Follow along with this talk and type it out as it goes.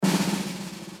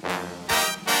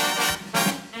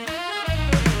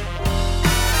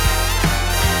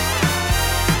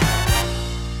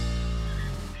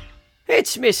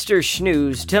It's Mr.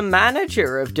 Snooze, the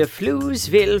manager of the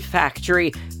Floozeville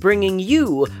factory, bringing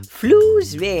you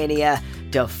Floozemania,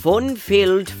 the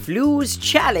fun-filled Flooz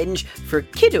challenge for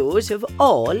kiddos of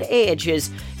all ages.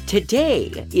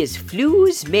 Today is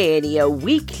Floozemania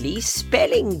Weekly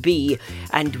Spelling Bee,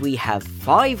 and we have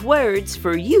 5 words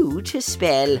for you to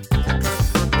spell.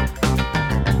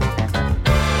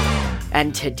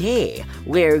 And today,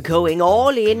 we're going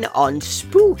all in on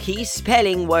spooky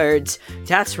spelling words.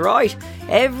 That's right,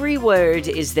 every word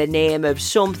is the name of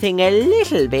something a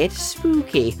little bit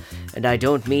spooky. And I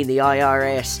don't mean the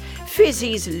IRS.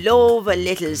 Fizzies love a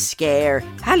little scare.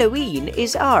 Halloween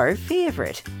is our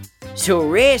favourite. So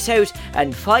race out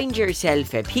and find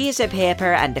yourself a piece of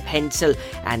paper and a pencil,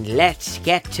 and let's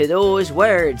get to those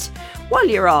words. While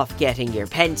you're off getting your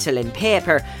pencil and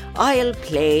paper, I'll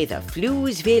play the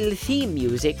Floozeville theme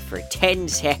music for 10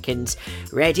 seconds.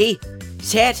 Ready,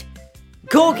 set,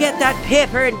 go get that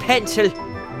paper and pencil.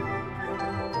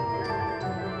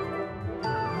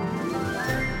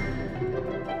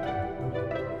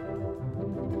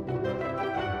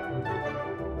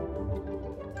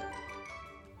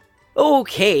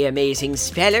 Okay, amazing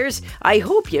spellers, I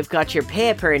hope you've got your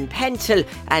paper and pencil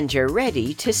and you're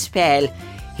ready to spell.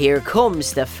 Here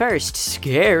comes the first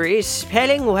scary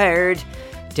spelling word.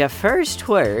 The first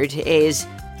word is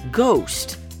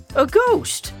ghost. A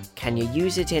ghost. Can you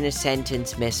use it in a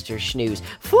sentence, Mr. Snooze?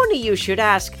 Funny you should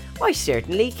ask. I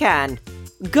certainly can.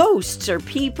 Ghosts are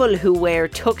people who wear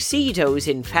tuxedos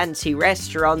in fancy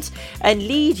restaurants and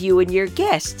lead you and your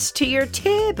guests to your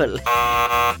table.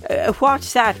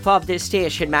 What's that, Bob the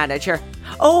station manager?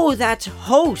 Oh, that's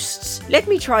hosts. Let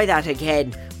me try that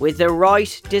again, with the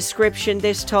right description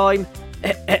this time.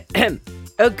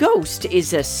 A ghost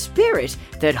is a spirit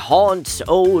that haunts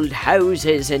old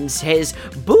houses and says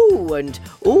boo and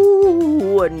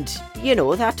ooh and, you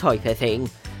know, that type of thing.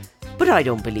 But I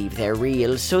don't believe they're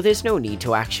real, so there's no need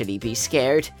to actually be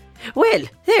scared. Well,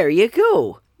 there you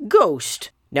go.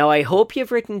 Ghost. Now I hope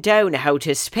you've written down how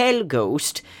to spell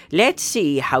ghost. Let's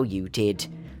see how you did.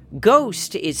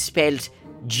 Ghost is spelled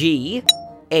G-H-O-S-T.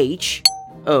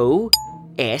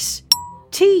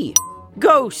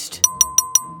 Ghost.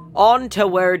 On to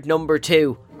word number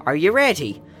 2. Are you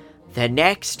ready? The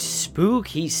next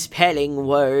spooky spelling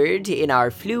word in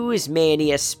our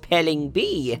Floozemania Spelling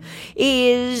Bee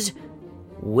is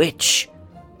witch.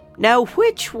 Now,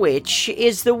 which witch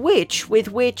is the witch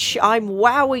with which I'm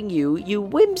wowing you, you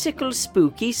whimsical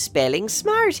spooky spelling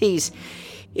smarties?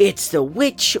 It's the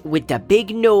witch with the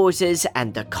big noses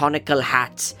and the conical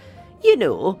hats. You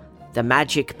know, the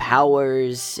magic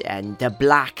powers and the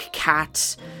black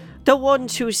cats. The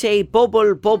ones who say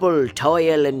bubble, bubble,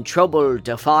 toil and trouble,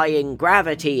 defying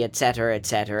gravity, etc.,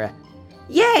 etc.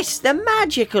 Yes, the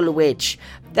magical witch.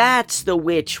 That's the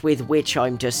witch with which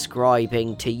I'm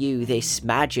describing to you this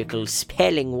magical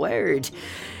spelling word.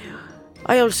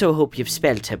 I also hope you've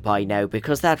spelt it by now,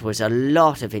 because that was a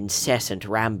lot of incessant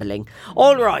rambling.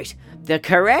 All right, the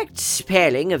correct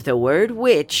spelling of the word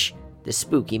witch, the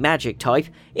spooky magic type,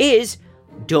 is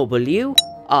W-I-T-C-H.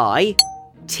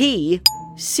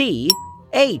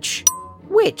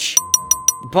 Witch.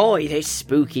 Boy, this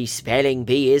spooky spelling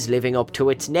bee is living up to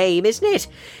its name, isn't it?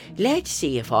 Let's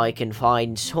see if I can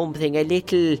find something a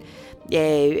little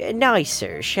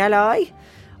nicer, shall I?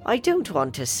 I don't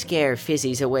want to scare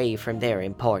fizzies away from their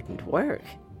important work.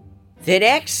 The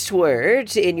next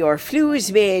word in your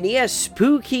Floozemania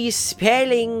spooky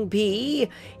spelling bee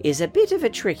is a bit of a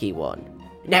tricky one.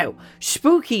 Now,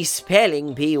 spooky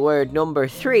spelling bee word number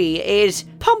 3 is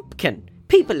pumpkin.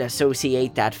 People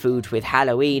associate that food with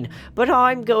Halloween, but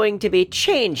I'm going to be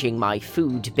changing my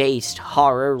food-based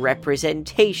horror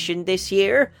representation this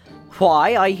year.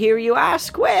 Why, I hear you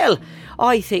ask? Well,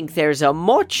 I think there's a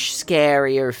much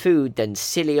scarier food than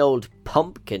silly old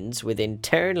pumpkins with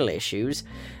internal issues.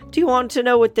 Do you want to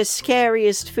know what the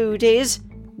scariest food is?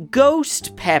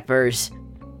 Ghost peppers.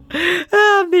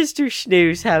 Ah, Mr.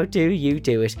 Snooze, how do you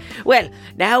do it? Well,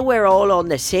 now we're all on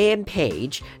the same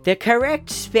page. The correct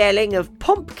spelling of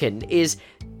pumpkin is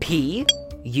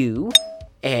P-U-M-P-K-I-N.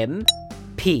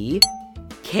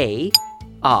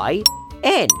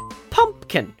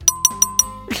 Pumpkin.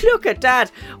 Look at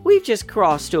that. We've just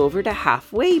crossed over the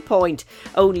halfway point.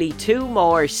 Only 2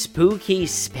 more spooky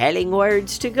spelling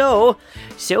words to go.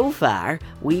 So far,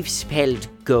 we've spelled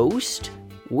ghost,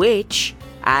 witch,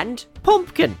 and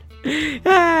pumpkin.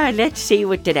 Let's see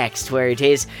what the next word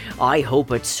is. I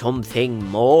hope it's something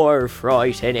more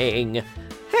frightening.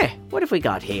 What have we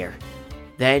got here?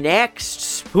 The next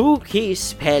spooky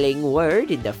spelling word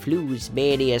in the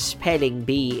Floozemania Spelling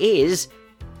Bee is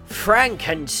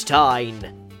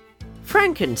Frankenstein.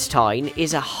 Frankenstein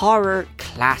is a horror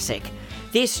classic.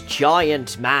 This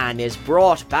giant man is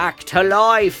brought back to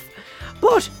life.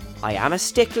 But I am a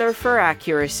stickler for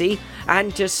accuracy,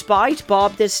 and despite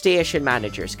Bob the station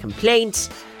manager's complaints,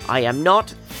 I am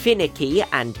not finicky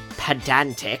and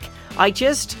pedantic. I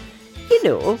just,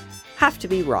 have to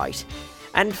be right.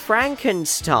 And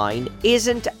Frankenstein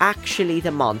isn't actually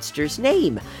the monster's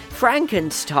name.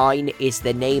 Frankenstein is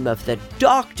the name of the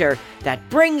doctor that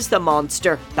brings the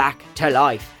monster back to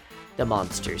life. The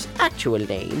monster's actual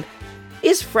name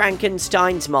is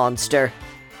Frankenstein's monster.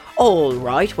 All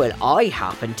right, well, I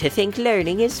happen to think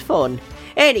learning is fun.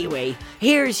 Anyway,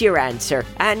 here's your answer,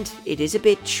 and it is a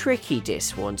bit tricky,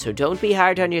 this one, so don't be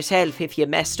hard on yourself if you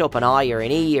messed up an I or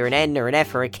an E or an N or an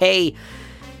F or a K.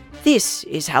 This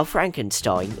is how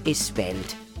Frankenstein is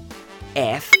spelled.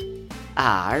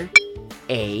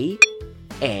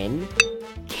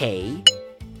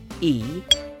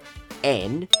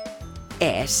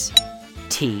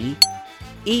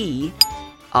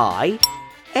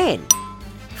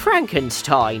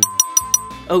 Frankenstein.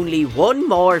 Only one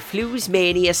more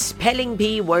Floozemania spelling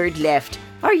bee word left.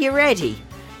 Are you ready?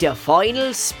 The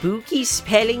final spooky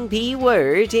spelling bee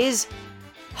word is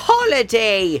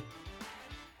holiday.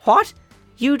 What?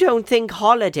 You don't think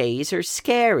holidays are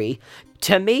scary?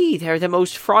 To me, they're the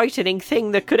most frightening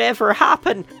thing that could ever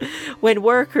happen. When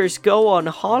workers go on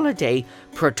holiday,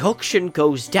 production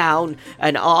goes down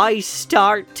and I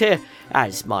start to,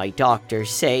 as my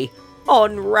doctors say,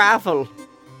 unravel.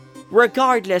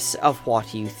 Regardless of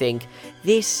what you think,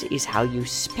 this is how you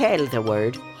spell the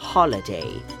word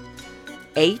holiday.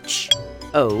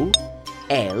 H-O-L-I-D-A-Y.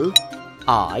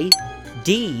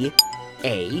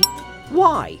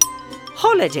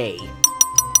 Holiday.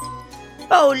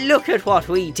 Oh, look at what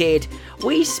we did.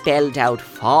 We spelled out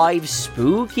 5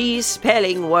 spooky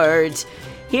spelling words.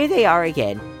 Here they are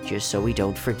again, just so we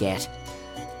don't forget.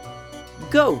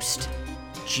 Ghost.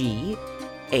 G-H-O-S-T.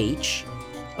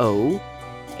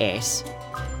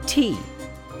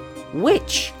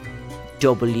 Witch.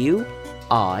 W-I-T-C-H.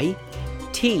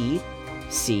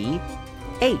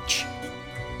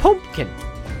 Pumpkin.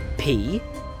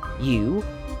 P-U-M-P-K-I-N.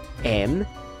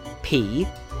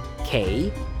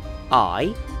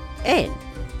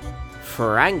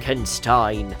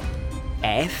 Frankenstein.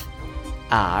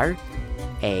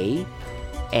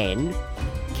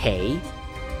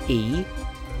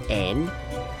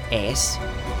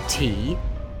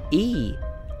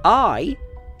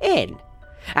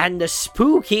 And the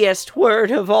spookiest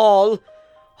word of all,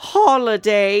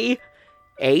 holiday.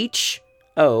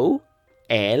 H-O-L-I-D-A-Y.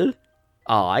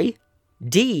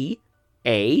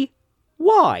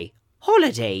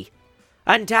 Holiday.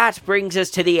 And that brings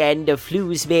us to the end of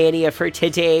Floozemania for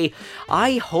today.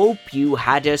 I hope you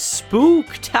had a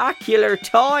spooktacular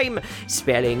time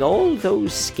spelling all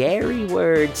those scary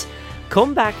words.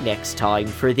 Come back next time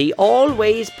for the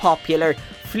always popular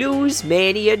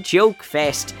Floozemania Joke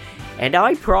Fest. And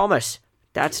I promise,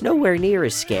 that's nowhere near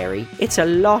as scary. It's a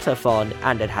lot of fun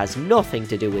and it has nothing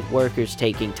to do with workers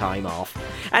taking time off.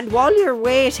 And while you're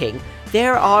waiting,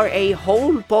 there are a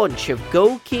whole bunch of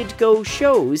Go Kid Go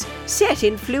shows set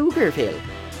in Pflugerville.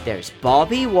 There's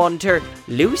Bobby Wonder,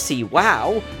 Lucy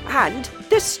Wow, and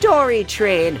The Story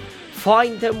Train.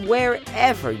 Find them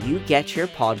wherever you get your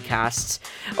podcasts.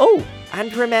 Oh,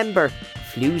 and remember,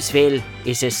 Floozeville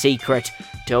is a secret.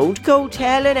 Don't go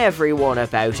telling everyone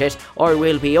about it, or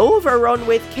we'll be overrun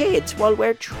with kids while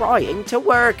we're trying to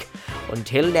work.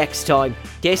 Until next time,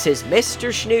 this is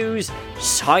Mr. Snooze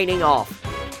signing off.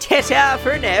 Ta-ta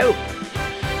for now.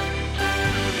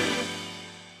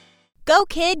 Go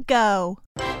Kid Go!